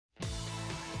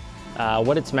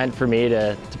What it's meant for me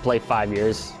to play 5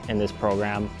 years in this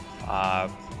program,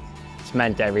 it's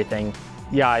meant everything.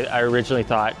 Yeah, I originally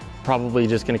thought probably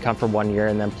just going to come for 1 year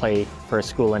and then play for a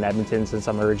school in Edmonton, since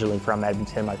I'm originally from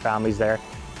Edmonton, my family's there.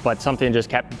 But something just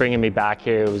kept bringing me back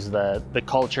here. It was the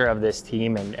culture of this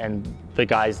team, and the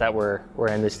guys that were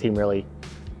in this team really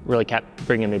kept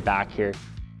bringing me back here.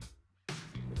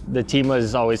 The team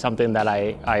was always something that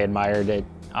I admired.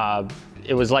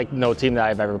 It was like no team that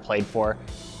I've ever played for.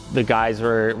 The guys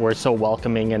were so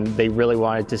welcoming, and they really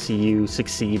wanted to see you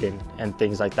succeed and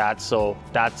things like that. So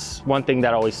that's one thing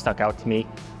that always stuck out to me.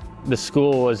 The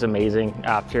school was amazing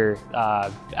after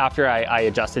I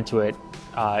adjusted to it.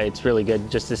 It's really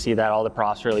good just to see that all the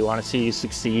profs really want to see you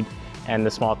succeed, and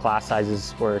the small class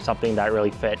sizes were something that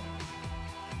really fit.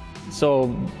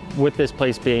 So with this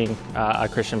place being a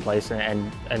Christian place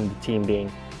and the team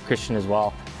being Christian as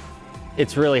well,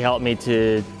 it's really helped me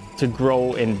to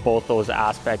grow in both those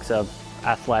aspects of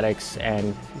athletics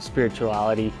and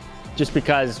spirituality. Just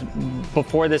because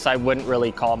before this I wouldn't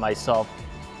really call myself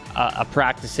a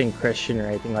practicing Christian or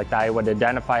anything like that. I would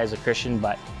identify as a Christian,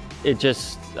 but it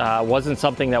just wasn't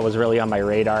something that was really on my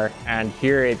radar. And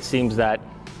here it seems that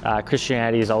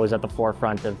Christianity is always at the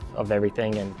forefront of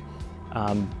everything.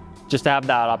 And just to have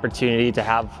that opportunity to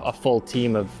have a full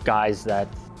team of guys that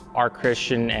are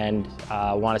Christian and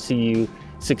want to see you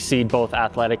succeed both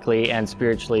athletically and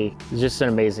spiritually is just an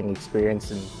amazing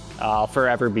experience, and I'll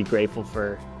forever be grateful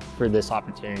for this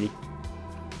opportunity.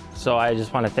 So I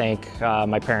just want to thank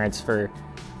my parents for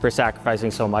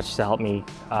sacrificing so much to help me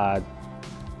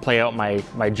play out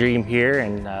my dream here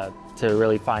and to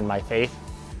really find my faith.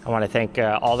 I want to thank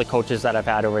all the coaches that I've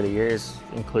had over the years,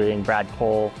 including Brad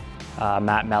Cole,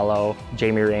 Matt Mello,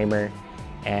 Jamie Raymer,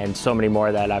 and so many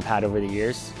more that I've had over the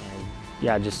years. And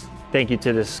yeah, just thank you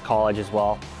to this college as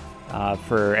well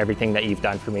for everything that you've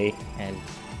done for me, and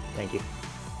thank you.